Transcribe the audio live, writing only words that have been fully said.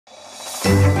We're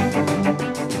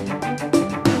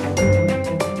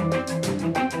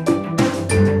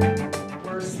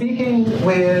speaking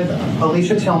with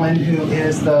Alicia Tillman, who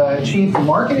is the Chief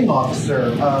Marketing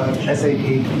Officer of SAP.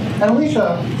 And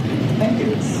Alicia, thank you.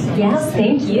 Yes,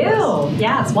 thank you.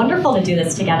 Yeah, it's wonderful to do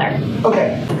this together.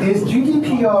 Okay, is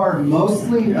GDPR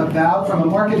mostly about, from a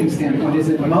marketing standpoint, is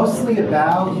it mostly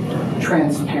about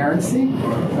transparency?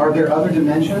 Are there other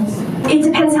dimensions? It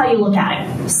depends how you look at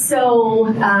it. So,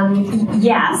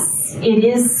 yes, it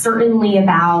is certainly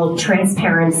about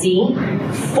transparency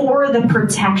for the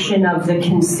protection of the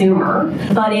consumer,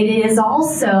 but it is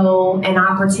also an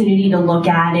opportunity to look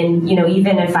at, and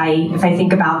even if I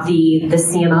think about the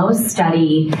CMO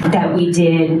study that we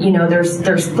did,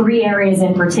 there's three areas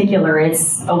in particular.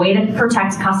 It's a way to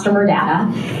protect customer data.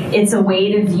 It's a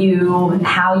way to view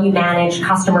how you manage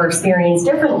customer experience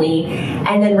differently,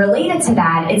 and then related to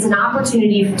that, it's an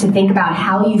opportunity to think about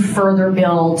how you further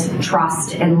build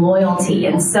trust and loyalty.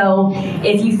 And so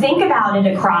if you think about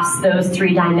it across those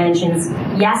three dimensions,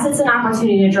 yes, it's an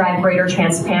opportunity to drive greater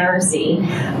transparency,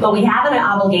 but we have an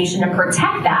obligation to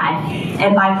protect that.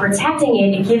 And by protecting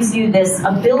it, it gives you this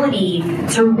ability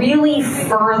to really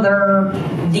further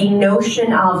the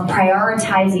notion of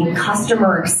prioritizing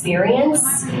customer experience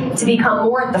to become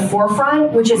more at the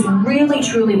forefront, which is really,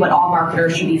 truly what all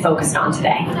marketers should be focused on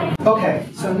today. Okay,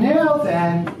 so now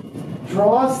then,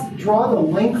 draw the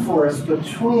link for us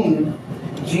between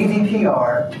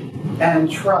GDPR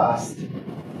and trust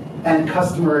and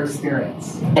customer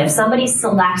experience. If somebody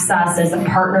selects us as a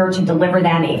partner to deliver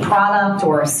them a product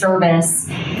or a service,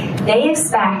 they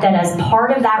expect that as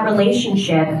part of that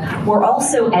relationship, we're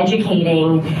also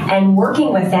educating and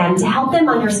working with them to help them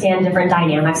understand different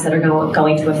dynamics that are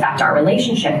going to affect our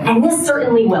relationship. And this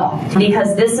certainly will,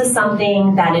 because this is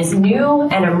something that is new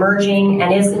and emerging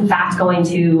and is in fact going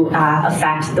to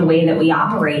affect the way that we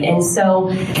operate. And so,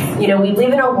 we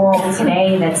live in a world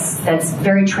today that's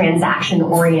very transaction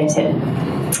oriented.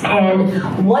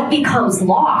 And what becomes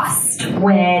lost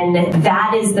when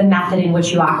that is the method in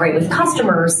which you operate with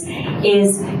customers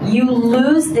is you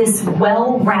lose this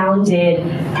well-rounded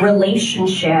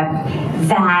relationship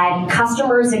that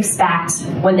customers expect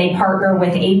when they partner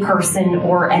with a person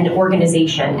or an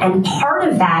organization. And part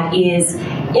of that is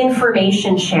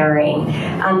information sharing,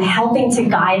 helping to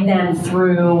guide them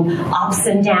through ups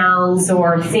and downs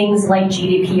or things like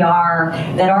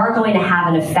GDPR that are going to have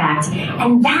an effect.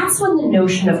 And that's when the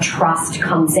notion of trust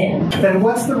comes in. Then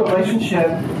what's the relationship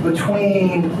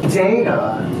between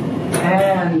data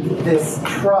and this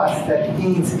trust that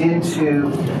feeds into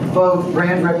both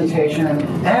brand reputation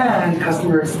and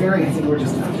customer experience that we're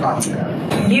just talking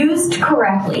about? Used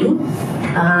correctly,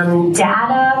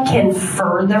 data can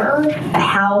further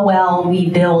how well we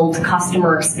build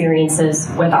customer experiences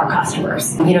with our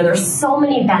customers. There's so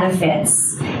many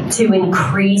benefits to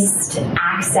increased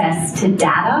access to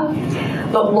data,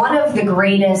 but one of the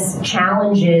greatest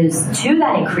challenges to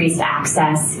that increased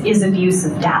access is abuse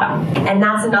of data. And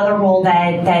that's another role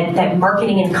that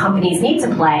marketing and companies need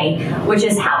to play, which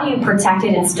is how do you protect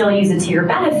it and still use it to your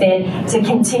benefit to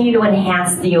continue to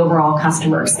enhance the overall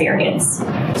customer experience.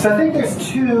 So I think there's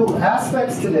two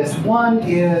aspects to this. One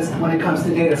is when it comes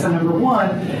to data. So number one,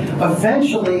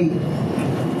 eventually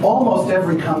almost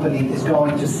every company is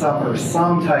going to suffer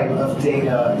some type of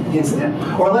data incident.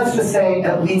 Or let's just say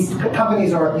at least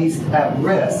companies are at least at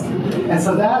risk. And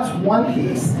so that's one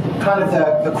piece, kind of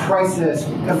the crisis,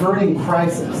 averting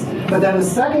crisis. But then the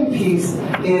second piece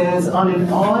is on an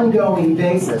ongoing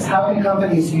basis. How can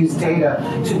companies use data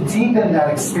to deepen that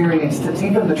experience, to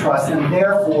deepen the trust, and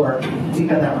therefore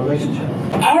deepen that relationship?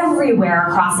 Everywhere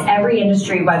across every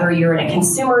industry, whether you're in a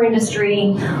consumer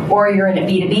industry or you're in a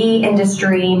B2B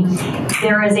industry,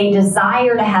 there is a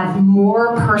desire to have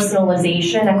more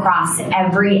personalization across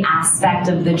every aspect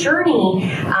of the journey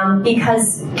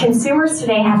because consumers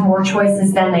today have more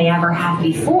choices than they ever have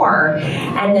before.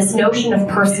 And this notion of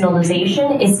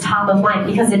personalization is top of mind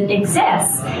because it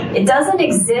exists. It doesn't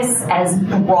exist as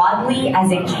broadly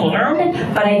as it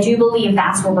can, but I do believe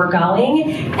that's where we're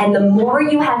going. And the more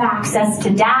you have access to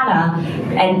data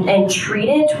and treat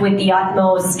it with the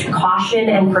utmost caution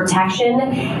and protection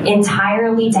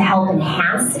entirely to help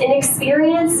enhance an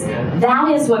experience,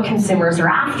 that is what consumers are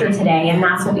after today, and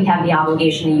that's what we have the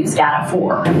obligation to use data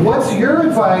for. What's your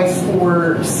advice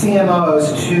for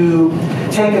CMOs to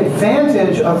take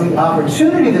advantage of the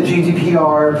opportunity that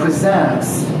GDPR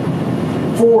presents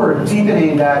for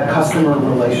deepening that customer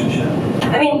relationship?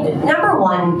 I mean, number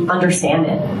one, understand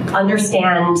it.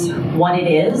 Understand what it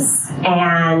is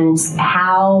and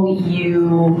how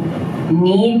you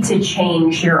need to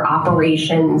change your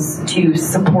operations to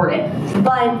support it.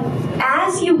 But as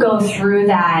as you go through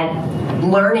that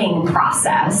learning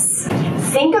process,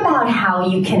 think about how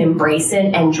you can embrace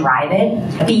it and drive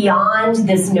it beyond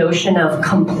this notion of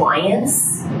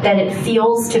compliance that it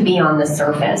feels to be on the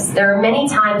surface. There are many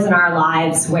times in our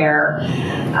lives where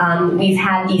we've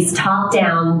had these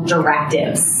top-down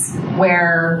directives,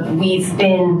 where we've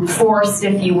been forced,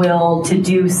 if you will, to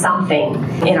do something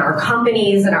in our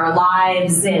companies, in our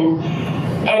lives, and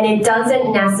it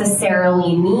doesn't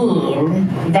necessarily mean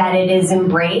that it is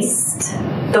embraced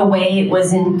the way it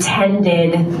was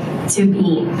intended to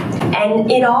be. And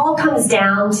it all comes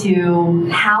down to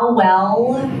how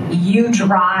well you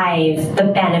drive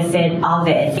the benefit of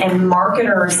it. And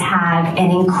marketers have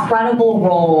an incredible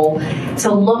role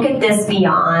to look at this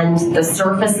beyond the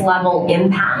surface level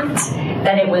impact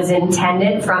that it was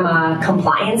intended from a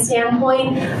compliance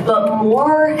standpoint, but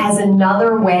more as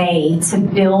another way to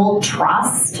build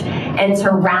trust and to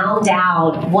round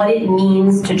out what it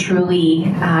means to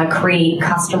truly create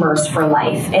customers for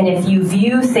life. And if you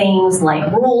view things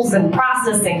like rules and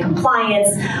process and compliance,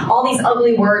 all these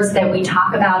ugly words that we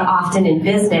talk about often in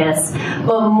business,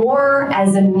 but more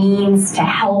as a means to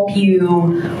help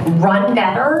you run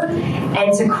better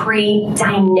and to create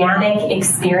dynamic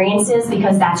experiences,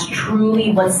 because that's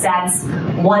truly what sets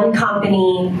one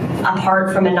company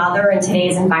apart from another in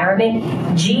today's environment.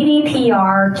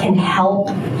 GDPR can help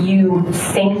you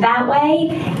think that way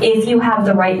if you have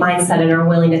the right mindset and are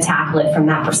willing to tackle it from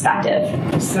that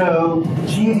perspective. So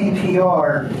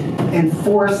GDPR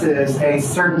enforces a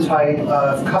certain type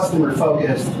of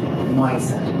customer-focused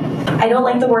mindset. I don't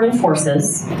like the word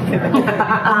enforces. My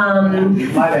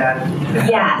bad.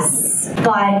 Yes,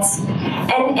 but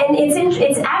and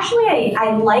it's actually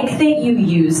I like that you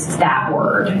used that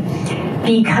word,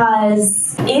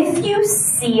 because if you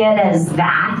see it as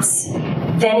that,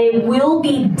 then it will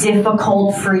be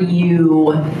difficult for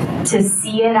you to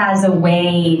see it as a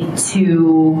way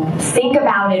to think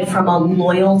about it from a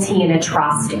loyalty and a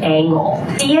trust angle.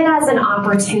 See it as an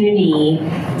opportunity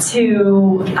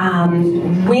to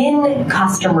win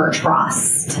customer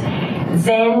trust,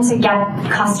 then to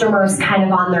get customers kind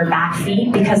of on their back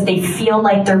feet because they feel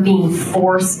like they're being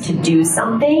forced to do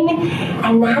something.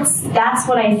 And that's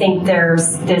what I think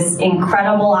there's this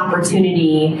incredible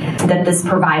opportunity that this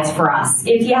provides for us,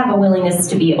 if you have a willingness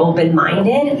to be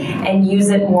open-minded and use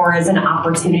it more as an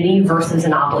opportunity versus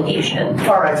an obligation.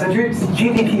 All right, so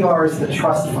GDPR is the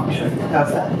trust function.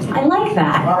 How's that? I like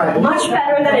that. All right. Much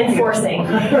better than enforcing.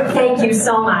 Thank you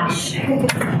so much.